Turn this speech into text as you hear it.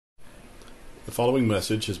The following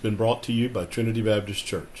message has been brought to you by Trinity Baptist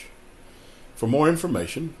Church. For more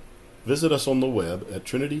information, visit us on the web at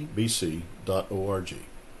trinitybc.org.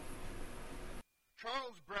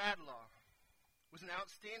 Charles Bradlaugh was an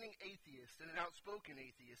outstanding atheist and an outspoken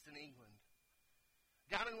atheist in England.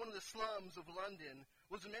 Down in one of the slums of London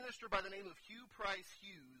was a minister by the name of Hugh Price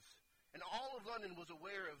Hughes, and all of London was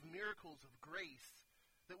aware of miracles of grace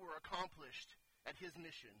that were accomplished at his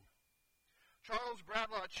mission. Charles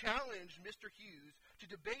Bradlaugh challenged Mr. Hughes to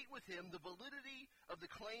debate with him the validity of the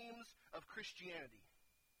claims of Christianity.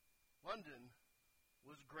 London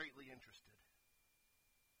was greatly interested.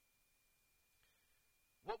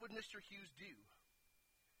 What would Mr. Hughes do?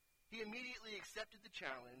 He immediately accepted the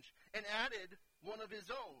challenge and added one of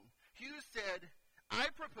his own. Hughes said,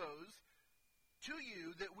 "I propose to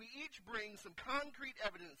you that we each bring some concrete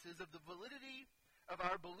evidences of the validity of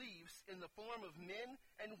our beliefs in the form of men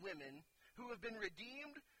and women who have been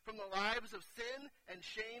redeemed from the lives of sin and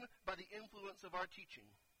shame by the influence of our teaching.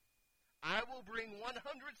 I will bring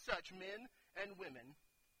 100 such men and women,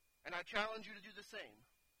 and I challenge you to do the same."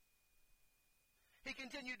 He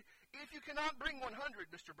continued, "If you cannot bring 100,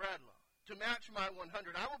 Mr. Bradlaugh, to match my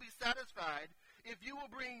 100, I will be satisfied if you will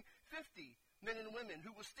bring 50 men and women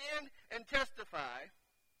who will stand and testify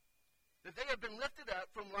that they have been lifted up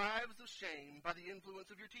from lives of shame by the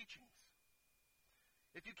influence of your teachings.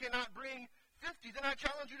 If you cannot bring 50, then I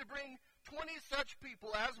challenge you to bring 20 such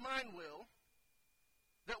people, as mine will,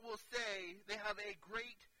 that will say they have a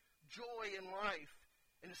great joy in life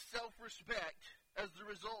and self-respect as the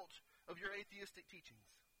result of your atheistic teachings.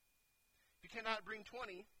 If you cannot bring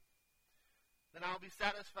 20, then I'll be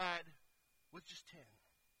satisfied with just 10.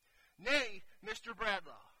 Nay, Mr.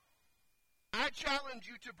 Bradlaugh, I challenge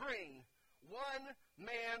you to bring one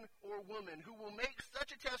man or woman who will make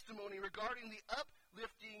such a testimony regarding the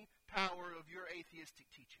uplifting power of your atheistic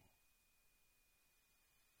teaching."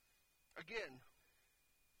 Again,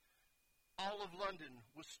 all of London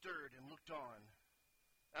was stirred and looked on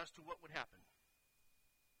as to what would happen.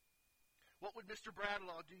 What would Mr.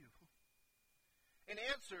 Bradlaugh do? In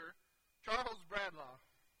answer, Charles Bradlaugh,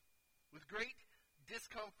 with great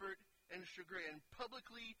discomfort and chagrin,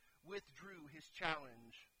 publicly withdrew his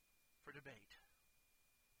challenge for debate.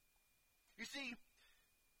 You see,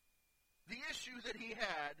 the issue that he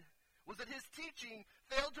had was that his teaching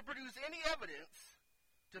failed to produce any evidence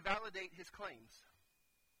to validate his claims.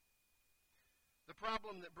 The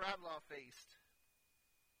problem that Bradlaugh faced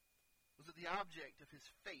was that the object of his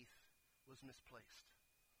faith was misplaced,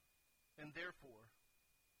 and therefore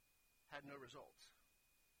had no results.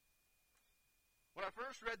 When I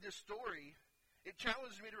first read this story, it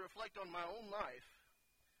challenged me to reflect on my own life.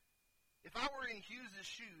 If I were in Hughes'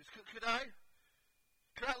 shoes, could I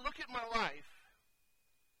look at my life,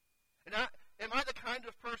 and am I the kind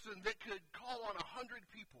of person that could call on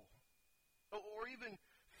 100 people, or even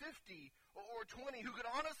 50 or 20, who could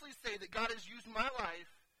honestly say that God has used my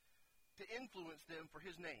life to influence them for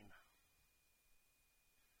his name?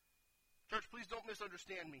 Church, please don't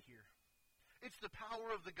misunderstand me here. It's the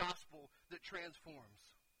power of the gospel that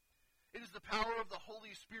transforms. It is the power of the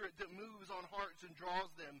Holy Spirit that moves on hearts and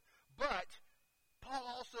draws them. But Paul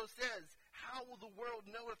also says, how will the world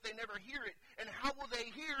know if they never hear it? And how will they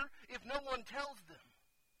hear if no one tells them?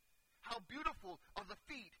 How beautiful are the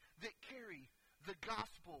feet that carry the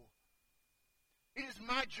gospel. It is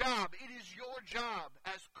my job, it is your job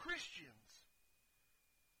as Christians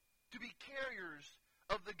to be carriers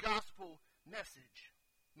of the gospel message.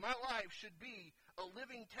 My life should be a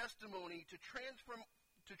living testimony to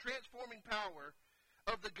transforming power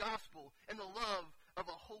of the gospel and the love of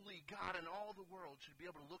a holy God, and all the world should be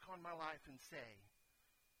able to look on my life and say,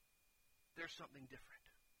 there's something different.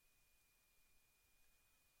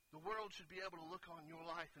 The world should be able to look on your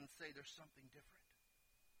life and say, there's something different.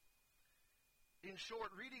 In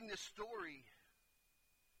short, reading this story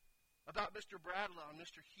about Mr. Bradlaugh and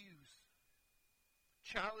Mr. Hughes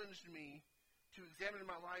challenged me to examine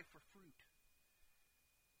my life for fruit.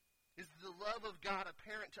 Is the love of God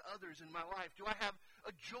apparent to others in my life? Do I have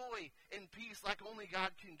a joy and peace like only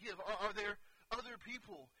God can give? Are there other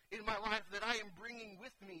people in my life that I am bringing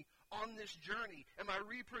with me on this journey? Am I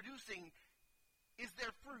reproducing? Is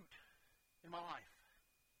there fruit in my life?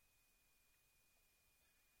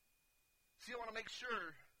 See, I want to make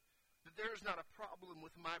sure that there's not a problem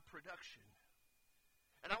with my production.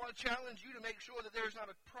 And I want to challenge you to make sure that there's not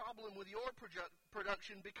a problem with your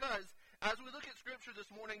production, because as we look at Scripture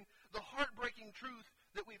this morning, the heartbreaking truth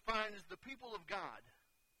that we find is the people of God,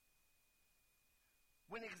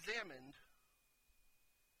 when examined,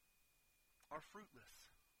 are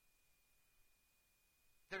fruitless.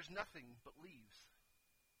 There's nothing but leaves.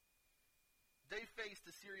 they faced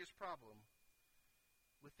a serious problem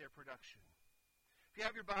with their production. If you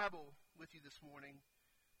have your Bible with you this morning,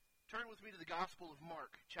 turn with me to the Gospel of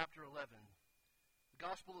Mark, chapter 11. The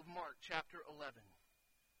Gospel of Mark, chapter 11.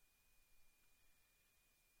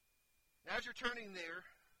 Now, as you're turning there,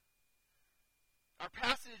 our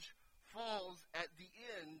passage falls at the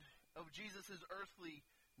end of Jesus' earthly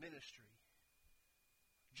ministry.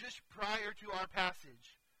 Just prior to our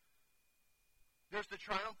passage, there's the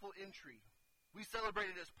triumphal entry. We celebrate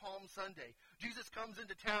it as Palm Sunday. Jesus comes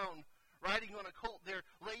into town riding on a colt. They're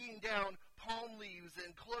laying down palm leaves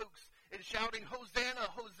and cloaks and shouting, "Hosanna,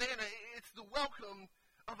 Hosanna." It's the welcome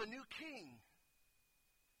of a new king.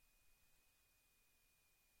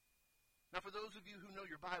 Now, for those of you who know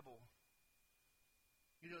your Bible,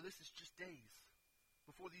 you know this is just days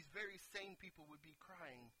before these very same people would be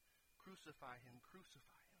crying, "Crucify him,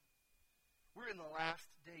 crucify him." We're in the last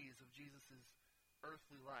days of Jesus'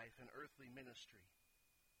 earthly life and earthly ministry.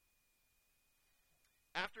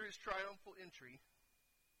 After his triumphal entry,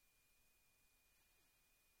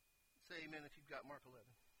 say amen if you've got Mark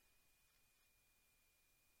 11.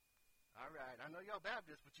 All right, I know y'all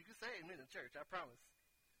Baptists, but you can say amen in church, I promise.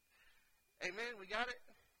 Amen, we got it?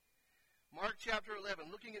 Mark chapter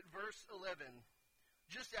 11, looking at verse 11.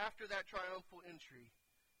 Just after that triumphal entry,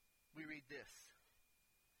 we read this.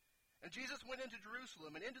 "And Jesus went into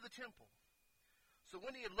Jerusalem and into the temple. So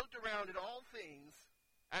when he had looked around at all things,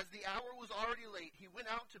 as the hour was already late, he went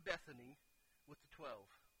out to Bethany with the 12.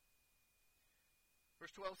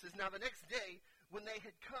 Verse 12 says, "Now the next day, when they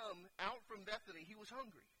had come out from Bethany, he was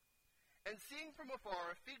hungry. And seeing from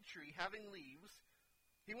afar a fig tree having leaves,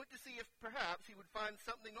 he went to see if perhaps he would find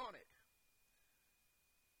something on it.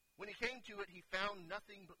 When he came to it, he found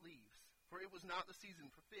nothing but leaves, for it was not the season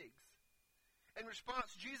for figs. In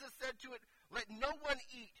response, Jesus said to it, 'Let no one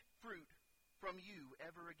eat fruit from you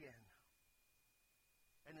ever again.'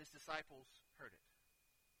 And his disciples heard it."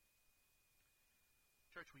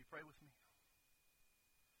 Church, will you pray with me?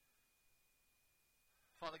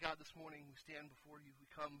 Father God, this morning we stand before you. We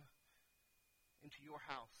come into your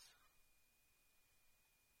house,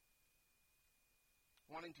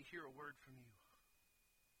 wanting to hear a word from you.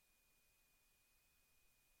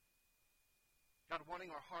 God,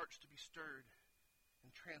 wanting our hearts to be stirred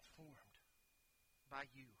and transformed by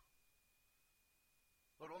you.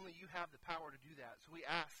 Lord, only you have the power to do that. So we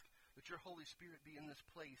ask that your Holy Spirit be in this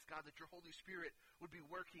place. God, that your Holy Spirit would be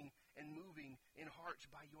working and moving in hearts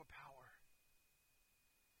by your power.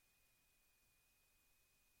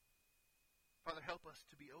 Father, help us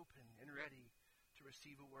to be open and ready to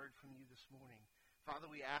receive a word from you this morning. Father,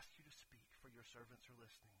 we ask you to speak, for your servants are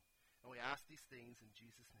listening. And we ask these things in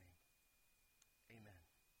Jesus' name. Amen.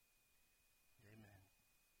 Amen.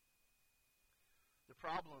 The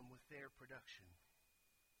problem with their production.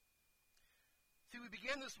 See, we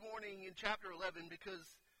begin this morning in chapter 11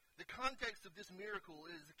 because the context of this miracle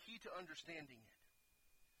is the key to understanding it.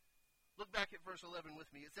 Look back at verse 11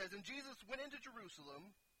 with me. It says, "And Jesus went into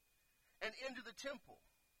Jerusalem and into the temple.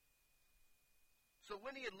 So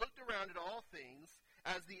when he had looked around at all things,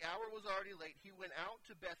 as the hour was already late, he went out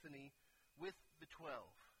to Bethany with the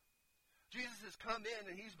 12. Jesus has come in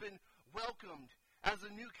and he's been welcomed as a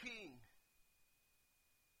new king.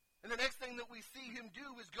 And the next thing that we see him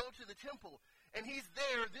do is go to the temple. And he's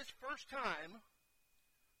there this first time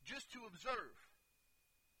just to observe.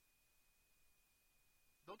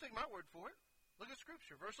 Don't take my word for it. Look at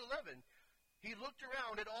Scripture. Verse 11. He looked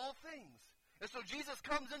around at all things. And so Jesus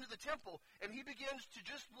comes into the temple and he begins to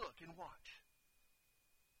just look and watch.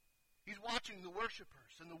 He's watching the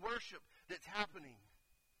worshipers and the worship that's happening.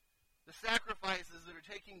 The sacrifices that are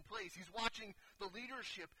taking place. He's watching the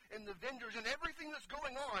leadership and the vendors and everything that's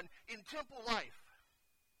going on in temple life.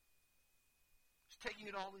 He's taking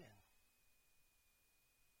it all in.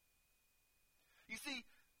 You see,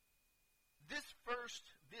 this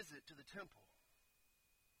first visit to the temple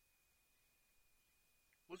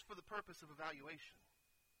was for the purpose of evaluation.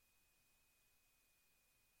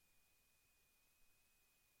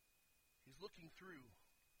 He's looking through,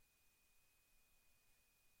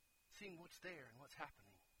 seeing what's there and what's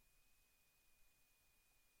happening.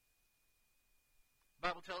 The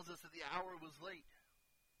Bible tells us that the hour was late.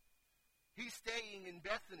 He's staying in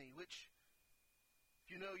Bethany, which,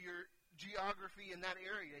 if you know your geography in that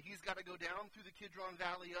area, he's got to go down through the Kidron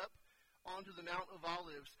Valley up onto the Mount of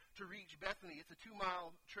Olives to reach Bethany. It's a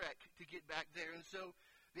 2-mile trek to get back there. And so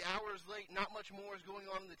the hour is late. Not much more is going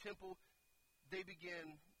on in the temple. They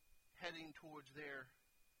begin heading towards their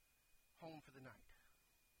home for the night.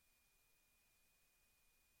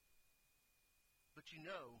 But you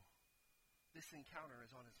know, this encounter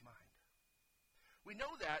is on his mind. We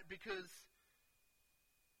know that because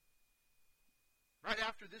Right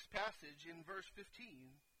after this passage in verse 15,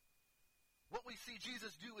 what we see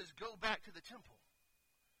Jesus do is go back to the temple.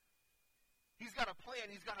 He's got a plan.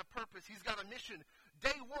 He's got a purpose. He's got a mission.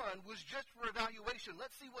 Day one was just for evaluation.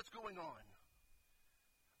 Let's see what's going on.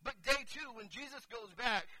 But day two, when Jesus goes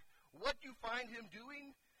back, what you find him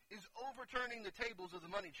doing is overturning the tables of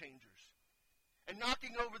the money changers and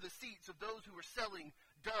knocking over the seats of those who were selling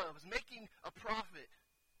doves, making a profit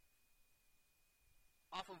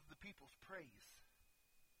off of the people's praise.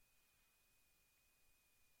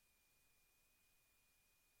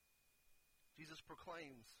 Jesus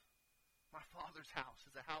proclaims, "My Father's house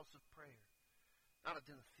is a house of prayer, not a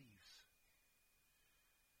den of thieves."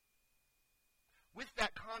 With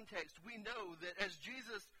that context, we know that as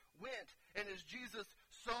Jesus went and as Jesus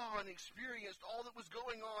saw and experienced all that was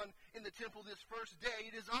going on in the temple this first day,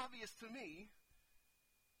 it is obvious to me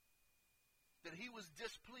that he was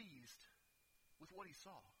displeased with what he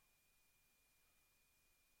saw.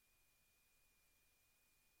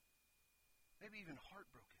 Maybe even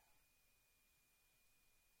heartbroken.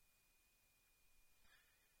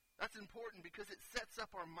 That's important because it sets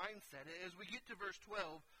up our mindset. As we get to verse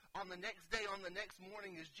 12, on the next day, on the next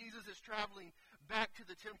morning, as Jesus is traveling back to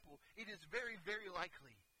the temple, it is very, very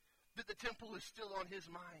likely that the temple is still on his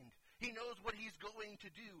mind. He knows what he's going to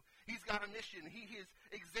do. He's got a mission. He has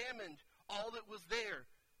examined all that was there.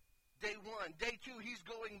 Day one. Day two, he's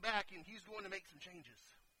going back and he's going to make some changes.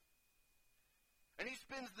 And he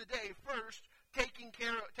spends the day first taking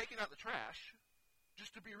out the trash,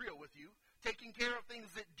 just to be real with you, taking care of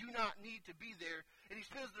things that do not need to be there, and he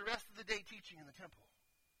spends the rest of the day teaching in the temple,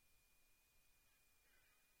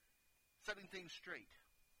 setting things straight.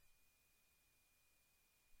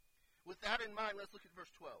 With that in mind, let's look at verse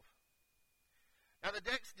 12. Now the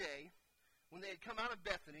next day, when they had come out of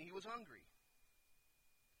Bethany, he was hungry.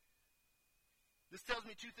 This tells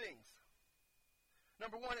me two things.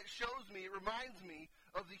 Number one, it reminds me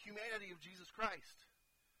of the humanity of Jesus Christ.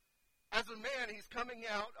 As a man, he's coming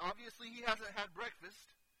out. Obviously, he hasn't had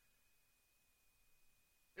breakfast.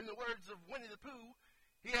 In the words of Winnie the Pooh,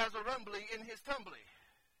 he has a rumbly in his tumbly.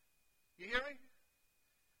 You hear me?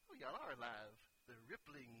 Oh, y'all are alive. The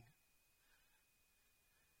rippling.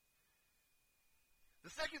 The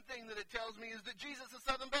second thing that it tells me is that Jesus is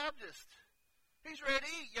Southern Baptist. He's ready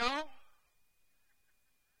to eat, y'all.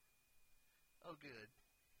 Oh, good.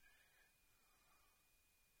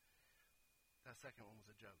 That second one was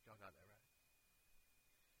a joke. Y'all got that right.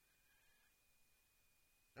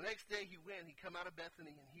 The next day he come out of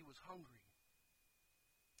Bethany, and he was hungry.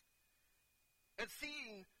 And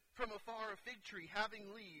seeing from afar a fig tree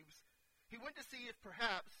having leaves, he went to see if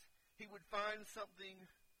perhaps he would find something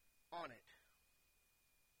on it.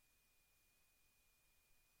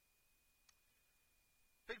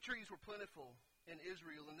 Fig trees were plentiful in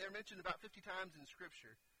Israel, and they're mentioned about 50 times in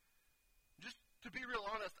Scripture. Just to be real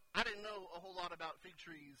honest, I didn't know a whole lot about fig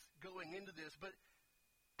trees going into this, but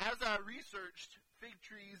as I researched fig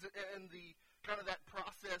trees and the kind of that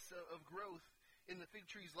process of growth in the fig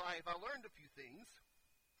tree's life, I learned a few things.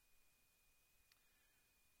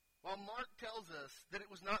 While Mark tells us that it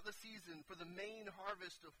was not the season for the main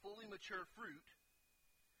harvest of fully mature fruit,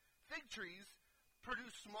 fig trees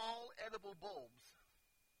produce small edible bulbs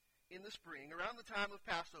in the spring, around the time of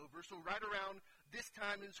Passover, so right around this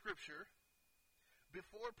time in Scripture,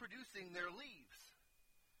 before producing their leaves.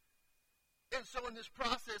 And so in this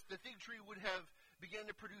process, the fig tree would have begun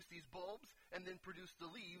to produce these bulbs and then produce the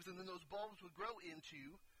leaves, and then those bulbs would grow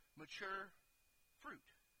into mature fruit.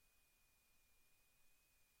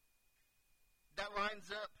 That lines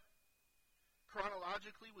up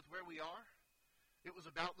chronologically with where we are. It was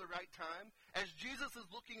about the right time. As Jesus is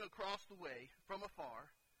looking across the way from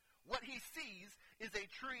afar, what he sees is a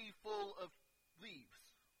tree full of leaves.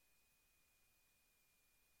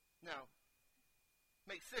 Now,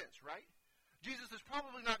 makes sense, right? Jesus is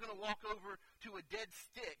probably not going to walk over to a dead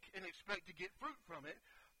stick and expect to get fruit from it.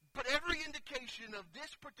 But every indication of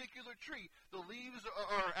this particular tree, the leaves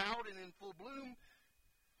are out and in full bloom,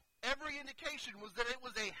 every indication was that it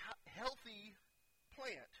was a healthy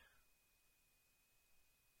plant.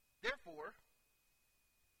 Therefore,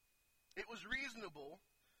 it was reasonable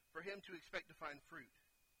for him to expect to find fruit.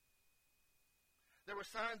 There were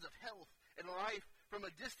signs of health and life from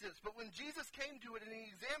a distance, but when Jesus came to it and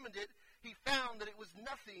he examined it, he found that it was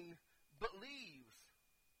nothing but leaves.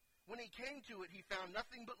 When he came to it, he found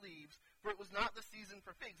nothing but leaves, for it was not the season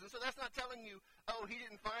for figs. And so that's not telling you, oh, he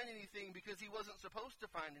didn't find anything because he wasn't supposed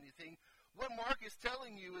to find anything. What Mark is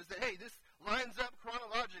telling you is that, hey, this lines up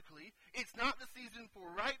chronologically. It's not the season for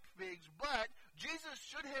ripe figs, but Jesus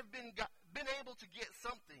should have been able to get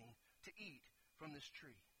something to eat from this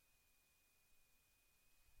tree.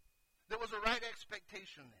 was a right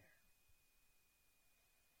expectation there.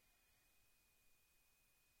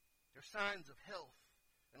 There's signs of health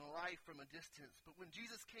and life from a distance, but when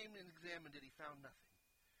Jesus came and examined it, he found nothing.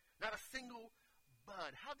 Not a single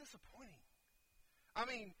bud. How disappointing. I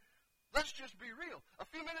mean, let's just be real. A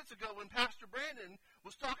few minutes ago when Pastor Brandon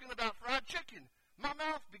was talking about fried chicken, my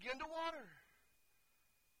mouth began to water.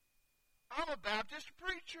 I'm a Baptist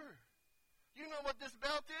preacher. You know what this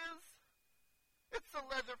belt is? It's a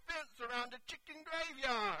leather fence around a chicken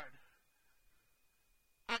graveyard.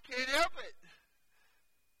 I can't help it.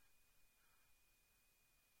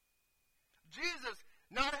 Jesus,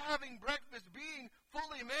 not having breakfast, being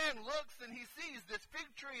fully man, looks and he sees this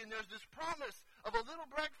fig tree and there's this promise of a little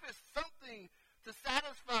breakfast, something to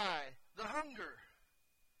satisfy the hunger.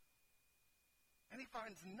 And he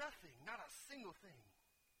finds nothing, not a single thing.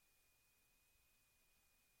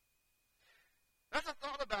 As I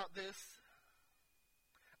thought about this,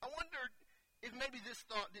 I wondered if maybe this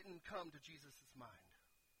thought didn't come to Jesus' mind.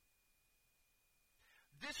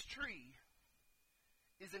 This tree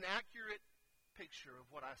is an accurate picture of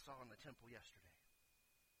what I saw in the temple yesterday.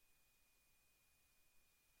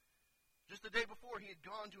 Just the day before, he had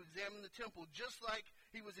gone to examine the temple, just like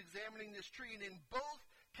he was examining this tree. And in both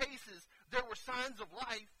cases, there were signs of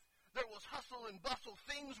life. There was hustle and bustle.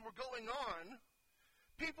 Things were going on.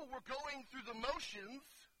 People were going through the motions.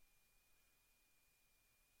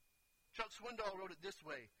 Chuck Swindoll wrote it this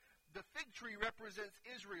way: the fig tree represents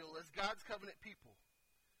Israel as God's covenant people.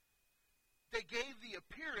 They gave the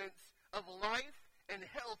appearance of life and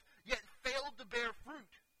health, yet failed to bear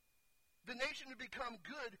fruit. The nation had become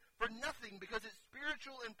good for nothing because its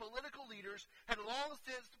spiritual and political leaders had long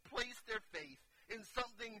since placed their faith in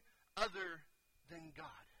something other than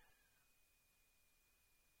God.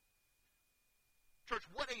 Church,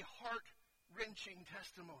 what a heart-wrenching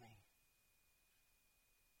testimony.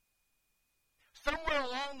 Somewhere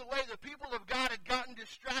along the way, the people of God had gotten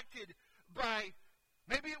distracted by,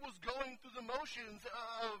 maybe it was going through the motions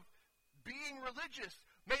of being religious.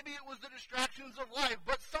 Maybe it was the distractions of life,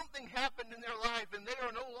 but something happened in their life and they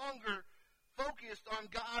are no longer focused on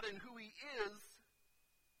God and who he is,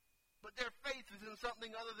 but their faith is in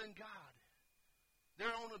something other than God,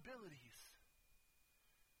 their own abilities,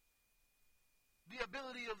 the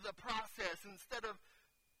ability of the process instead of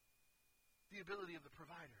the ability of the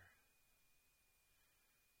provider.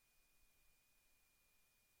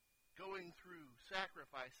 Going through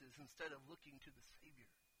sacrifices instead of looking to the Savior.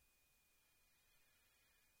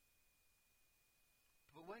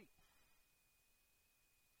 But wait.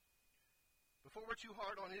 Before we're too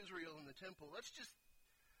hard on Israel and the temple, let's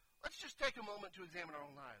just take a moment to examine our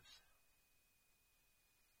own lives.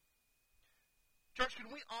 Church,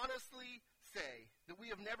 can we honestly say that we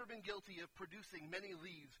have never been guilty of producing many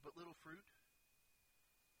leaves but little fruit?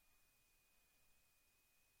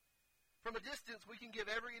 From a distance, we can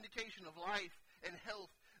give every indication of life and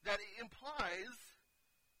health that implies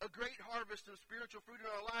a great harvest of spiritual fruit in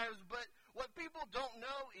our lives, but what people don't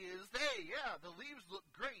know is, hey, yeah, the leaves look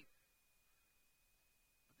great,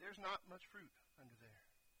 but there's not much fruit under there.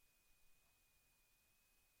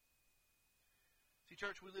 See,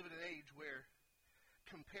 church, we live in an age where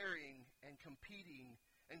comparing and competing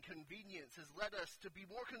and convenience has led us to be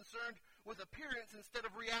more concerned with appearance instead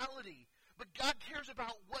of reality. But God cares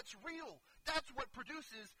about what's real. That's what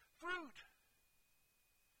produces fruit.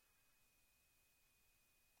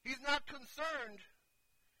 He's not concerned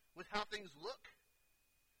with how things look.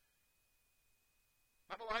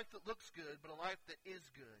 Not a life that looks good, but a life that is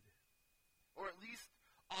good. Or at least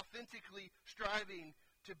authentically striving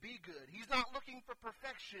to be good. He's not looking for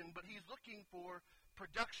perfection, but he's looking for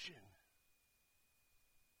production.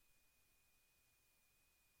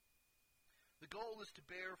 The goal is to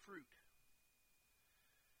bear fruit.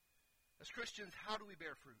 As Christians, how do we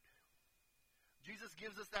bear fruit? Jesus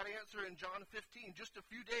gives us that answer in John 15, just a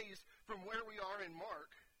few days from where we are in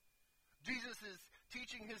Mark. Jesus is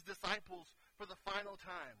teaching his disciples for the final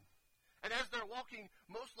time. And as they're walking,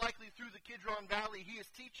 most likely through the Kidron Valley, he is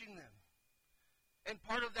teaching them. And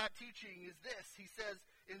part of that teaching is this. He says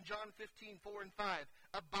in John 15, 4 and 5,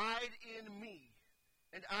 "Abide in me,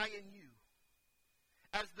 and I in you.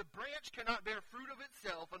 As the branch cannot bear fruit of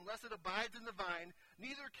itself unless it abides in the vine,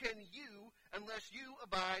 neither can you unless you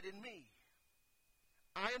abide in me.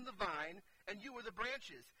 I am the vine, and you are the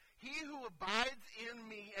branches. He who abides in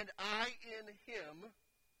me and I in him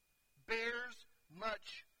bears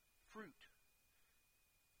much fruit.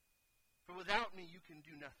 For without me you can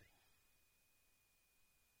do nothing."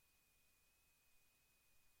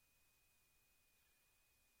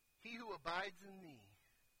 He who abides in me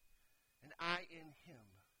and I in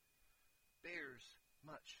him bears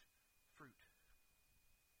much fruit.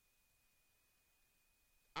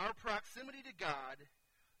 proximity to God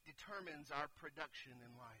determines our production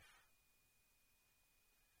in life.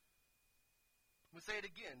 I'm going to say it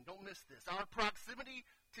again. Don't miss this. Our proximity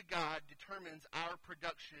to God determines our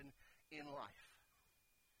production in life.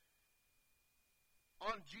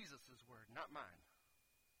 On Jesus' word, not mine.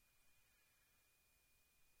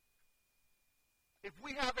 If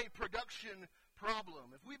we have a production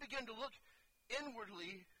problem, if we begin to look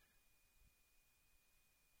inwardly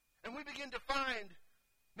and we begin to find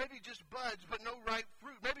maybe just buds but no ripe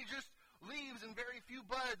fruit, maybe just leaves and very few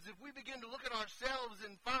buds, if we begin to look at ourselves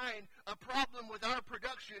and find a problem with our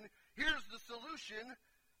production, here's the solution: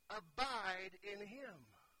 abide in Him.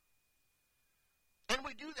 And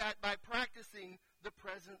we do that by practicing the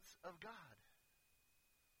presence of God.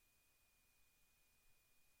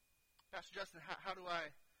 Pastor Justin, how do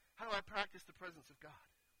I practice the presence of God?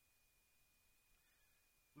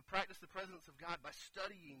 We practice the presence of God by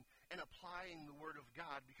studying and applying the Word of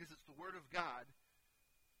God, because it's the Word of God,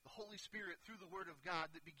 the Holy Spirit through the Word of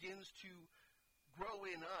God, that begins to grow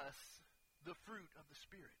in us the fruit of the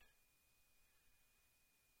Spirit.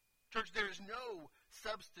 Church, there is no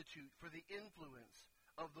substitute for the influence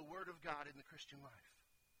of the Word of God in the Christian life.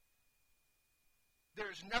 There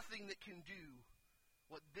is nothing that can do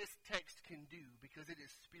what this text can do, because it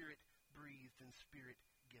is Spirit-breathed and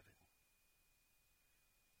Spirit-given.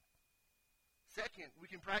 Second, we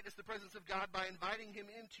can practice the presence of God by inviting Him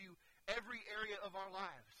into every area of our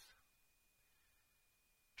lives.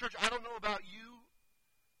 Church, I don't know about you,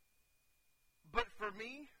 but for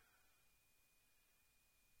me,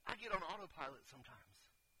 I get on autopilot sometimes.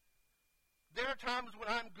 There are times when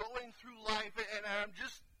I'm going through life and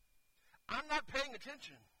I'm not paying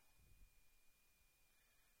attention.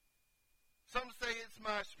 Some say it's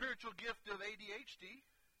my spiritual gift of ADHD.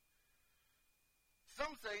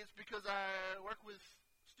 Some say it's because I work with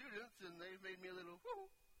students and they've made me a little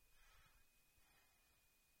whoo.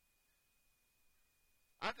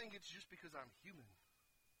 I think it's just because I'm human.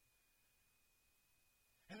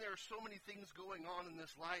 And there are so many things going on in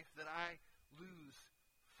this life that I lose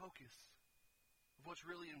focus of what's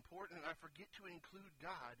really important, and I forget to include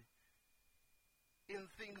God in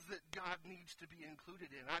things that God needs to be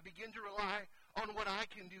included in. I begin to rely on what I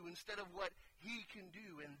can do instead of what He can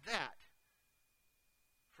do, and that,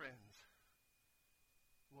 friends,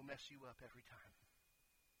 will mess you up every time.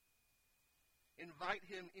 Invite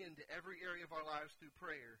Him into every area of our lives through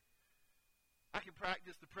prayer. I can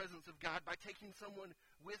practice the presence of God by taking someone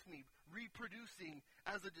with me, reproducing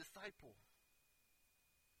as a disciple.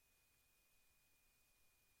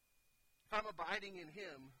 If I'm abiding in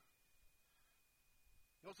Him,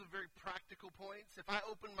 some very practical points. If I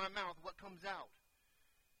open my mouth, what comes out?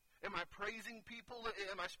 Am I praising people?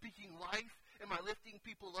 Am I speaking life? Am I lifting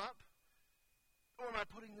people up? Or am I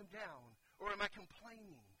putting them down? Or am I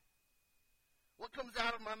complaining? What comes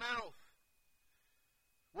out of my mouth?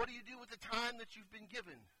 What do you do with the time that you've been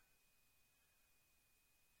given?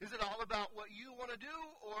 Is it all about what you want to do,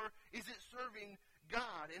 or is it serving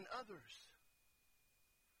God and others?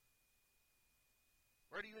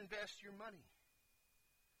 Where do you invest your money?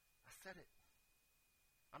 I said it.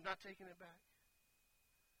 I'm not taking it back.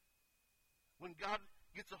 When God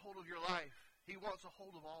gets a hold of your life, He wants a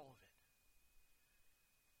hold of all of it.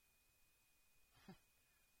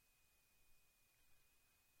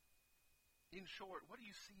 In short, what do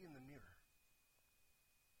you see in the mirror?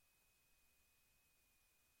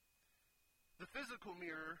 The physical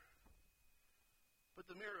mirror,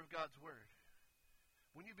 but the mirror of God's Word.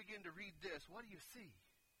 When you begin to read this, what do you see?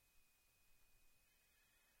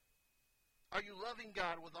 Are you loving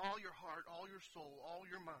God with all your heart, all your soul, all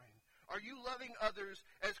your mind? Are you loving others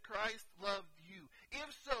as Christ loved you?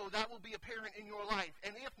 If so, that will be apparent in your life.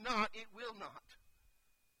 And if not, it will not.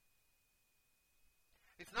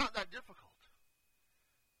 It's not that difficult.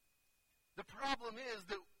 The problem is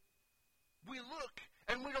that we look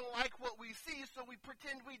and we don't like what we see, so we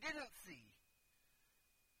pretend we didn't see.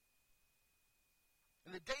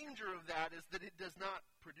 And the danger of that is that it does not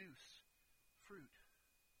produce fruit.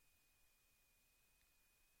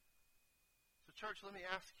 So, church, let me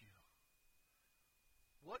ask you,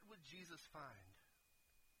 what would Jesus find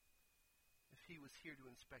if He was here to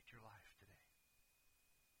inspect your life today?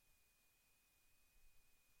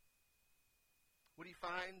 Would He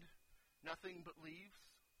find nothing but leaves,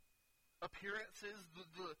 appearances,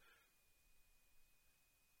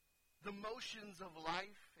 the motions of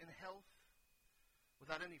life and health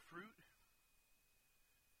without any fruit?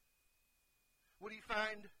 Would He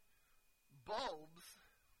find bulbs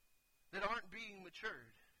that aren't being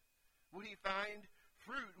matured? Would He find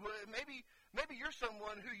fruit? Maybe you're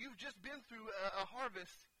someone who you've just been through a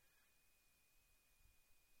harvest,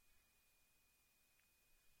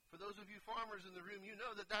 For those of you farmers in the room, you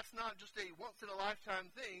know that that's not just a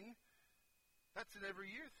once-in-a-lifetime thing. That's an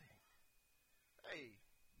every-year thing. Hey,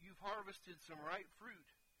 you've harvested some ripe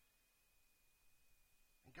fruit.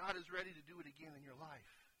 And God is ready to do it again in your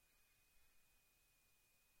life.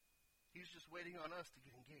 He's just waiting on us to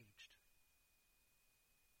get engaged.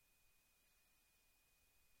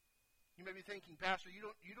 You may be thinking, Pastor,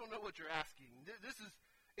 you don't know what you're asking.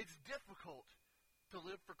 It's difficult to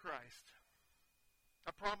live for Christ.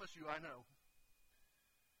 I promise you, I know.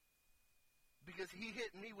 Because he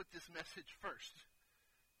hit me with this message first.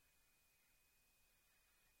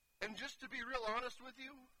 And just to be real honest with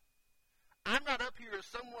you, I'm not up here as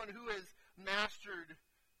someone who has mastered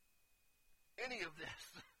any of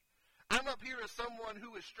this. I'm up here as someone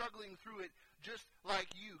who is struggling through it just like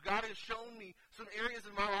you. God has shown me some areas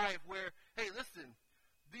in my life where, hey, listen,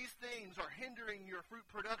 these things are hindering your fruit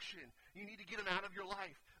production. You need to get them out of your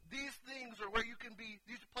life. These things are where you can be,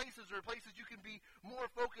 these places are places you can be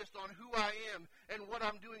more focused on who I am and what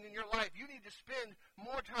I'm doing in your life. You need to spend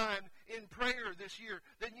more time in prayer this year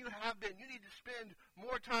than you have been. You need to spend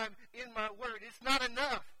more time in my word. It's not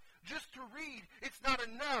enough just to read. It's not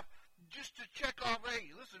enough just to check off,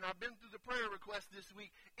 hey, listen, I've been through the prayer request this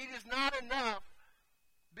week. It is not enough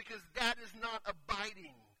because that is not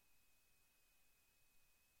abiding.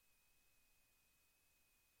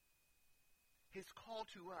 His call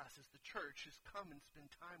to us as the church is come and spend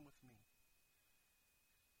time with me.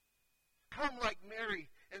 Come like Mary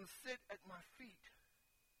and sit at my feet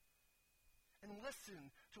and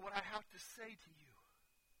listen to what I have to say to you.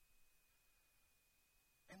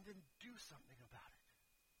 And then do something about it.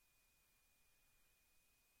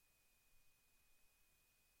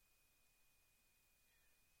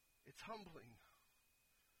 It's humbling.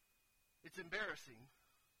 It's embarrassing.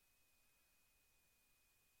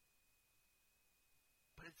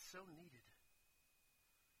 But it's so needed.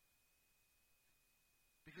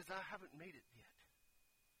 Because I haven't made it yet.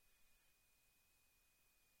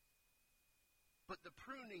 But the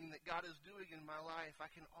pruning that God is doing in my life, I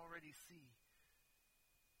can already see.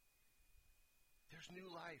 There's new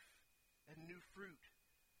life and new fruit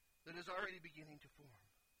that is already beginning to form.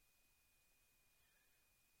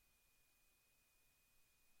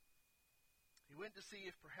 He went to see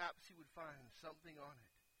if perhaps he would find something on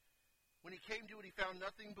it. When he came to it, he found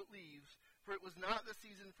nothing but leaves, for it was not the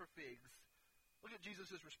season for figs. Look at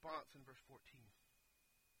Jesus' response in verse 14.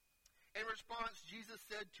 In response, Jesus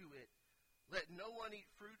said to it, "Let no one eat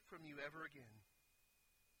fruit from you ever again."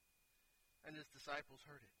 And his disciples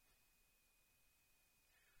heard it.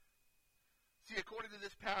 See, according to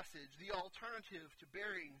this passage, the alternative to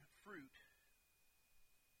bearing fruit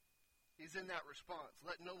is in that response.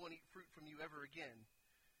 Let no one eat fruit from you ever again.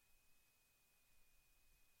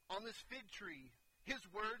 On this fig tree, his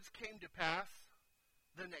words came to pass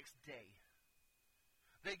the next day.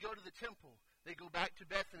 They go to the temple. They go back to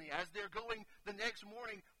Bethany. As they're going the next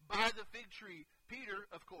morning by the fig tree, Peter,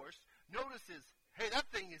 of course, notices, hey,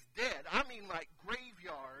 that thing is dead. I mean like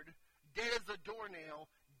graveyard, dead as a doornail,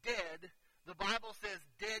 dead. The Bible says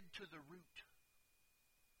dead to the root.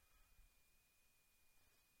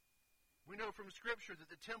 We know from Scripture that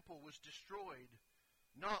the temple was destroyed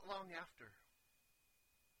not long after.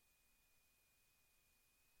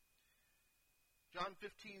 John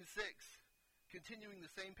 15:6, continuing the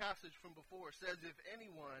same passage from before, says, "If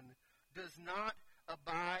anyone does not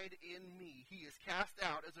abide in me, he is cast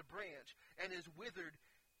out as a branch and is withered,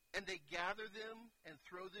 and they gather them and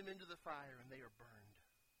throw them into the fire, and they are burned."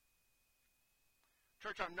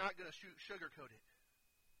 Church, I'm not going to sugarcoat it.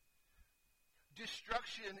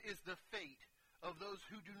 Destruction is the fate of those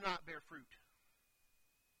who do not bear fruit.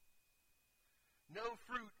 No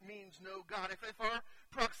fruit means no God. If our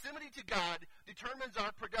proximity to God determines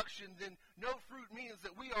our production, then no fruit means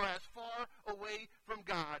that we are as far away from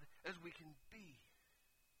God as we can be.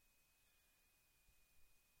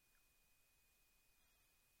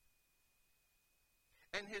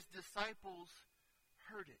 And his disciples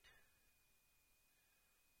heard it.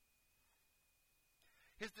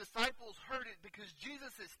 His disciples heard it because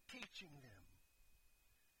Jesus is teaching them.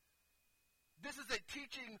 This is a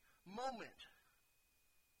teaching moment.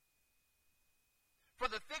 For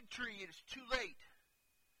the fig tree, it's too late.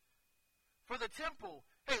 For the temple,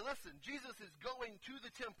 hey, listen, Jesus is going to the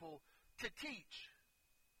temple to teach.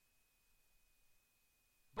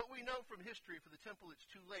 But we know from history, for the temple, it's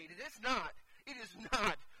too late. It is not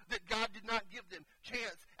that God did not give them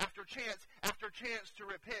chance after chance after chance to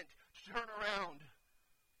repent, to turn around,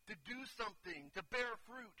 to do something, to bear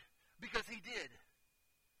fruit, because he did.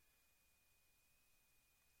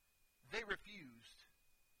 They refused,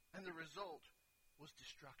 and the result was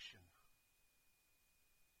destruction.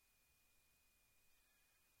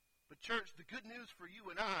 church, the good news for you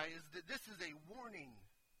and I is that this is a warning,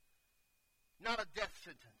 not a death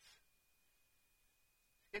sentence.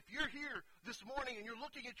 If you're here this morning and you're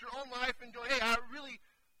looking at your own life and going, hey, I really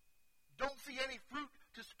don't see any fruit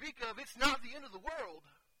to speak of, it's not the end of the world.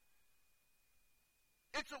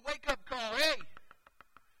 It's a wake-up call. Hey,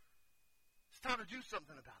 it's time to do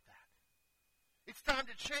something about that. It's time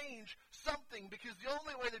to change something, because the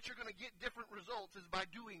only way that you're going to get different results is by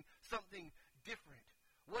doing something different.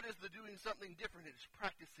 What is the doing something different? It's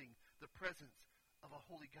practicing the presence of a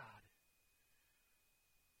holy God.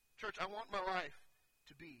 Church, I want my life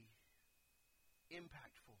to be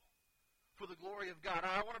impactful for the glory of God.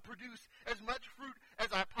 I want to produce as much fruit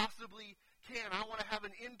as I possibly can. I want to have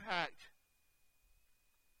an impact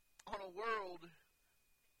on a world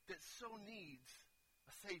that so needs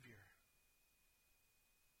a Savior.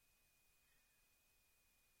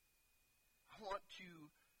 I want to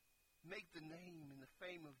make the name and the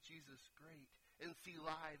fame of Jesus great and see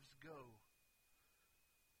lives go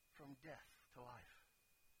from death to life.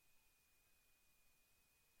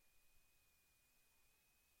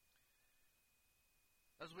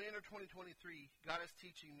 As we enter 2023, God is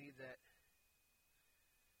teaching me that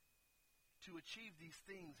to achieve these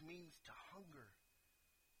things means to hunger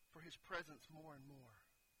for His presence more and more.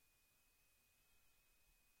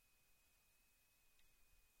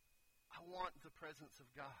 I want the presence of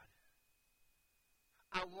God.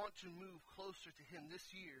 I want to move closer to Him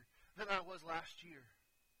this year than I was last year.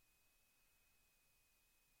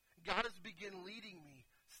 God has begun leading me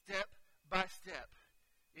step by step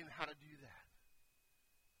in how to do that.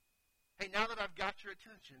 Hey, now that I've got your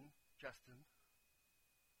attention, Justin,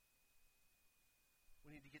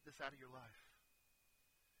 we need to get this out of your life.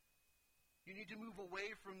 You need to move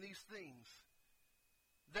away from these things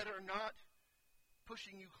that are not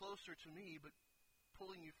pushing you closer to me, but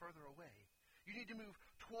pulling you further away. You need to move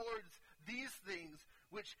towards these things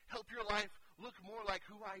which help your life look more like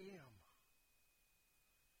who I am.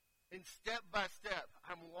 And step by step,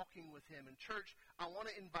 I'm walking with Him. And church, I want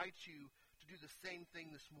to invite you to do the same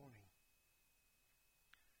thing this morning.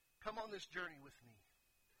 Come on this journey with me.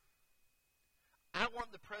 I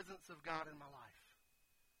want the presence of God in my life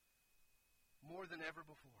more than ever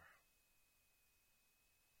before.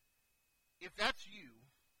 If that's you,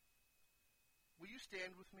 will you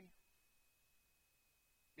stand with me?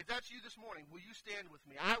 If that's you this morning, will you stand with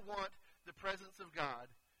me? I want the presence of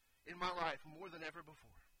God in my life more than ever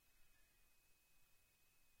before.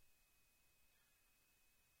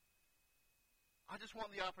 I just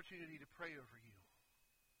want the opportunity to pray over you.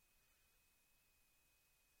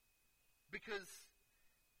 Because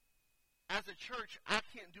as a church, I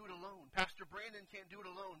can't do it alone. Pastor Brandon can't do it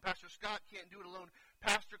alone. Pastor Scott can't do it alone.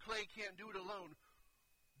 Pastor Clay can't do it alone.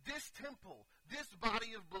 This temple, this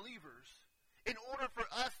body of believers, in order for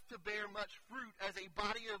us to bear much fruit as a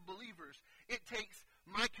body of believers, it takes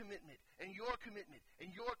my commitment and your commitment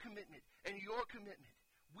and your commitment and your commitment.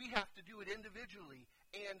 We have to do it individually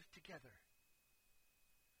and together.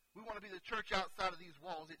 We want to be the church outside of these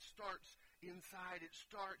walls. It starts inside. It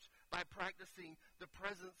starts by practicing the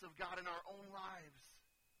presence of God in our own lives.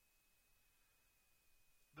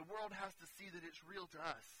 The world has to see that it's real to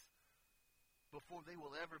us before they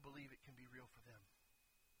will ever believe it can be real for them.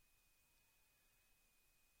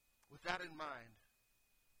 With that in mind,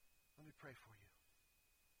 let me pray for you.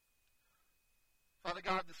 Father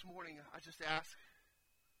God, this morning I just ask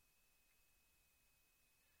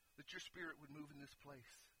that your Spirit would move in this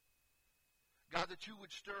place. God, that you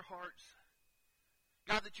would stir hearts.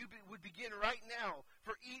 God, that you would begin right now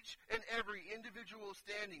for each and every individual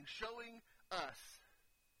standing, showing us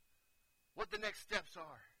what the next steps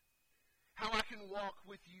are, how I can walk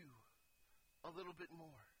with you a little bit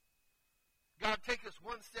more. God, take us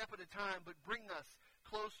one step at a time, but bring us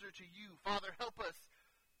closer to you. Father, help us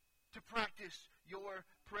to practice your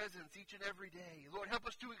presence each and every day. Lord, help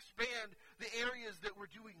us to expand the areas that we're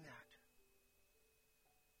doing that.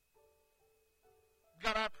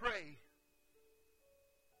 God, I pray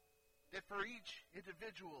that for each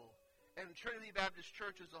individual and Trinity Baptist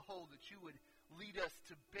Church as a whole, that you would lead us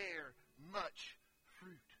to bear much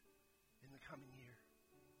fruit in the coming year.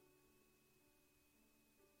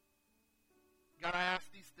 God, I ask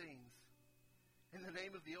these things in the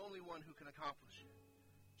name of the only one who can accomplish it,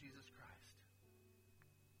 Jesus Christ.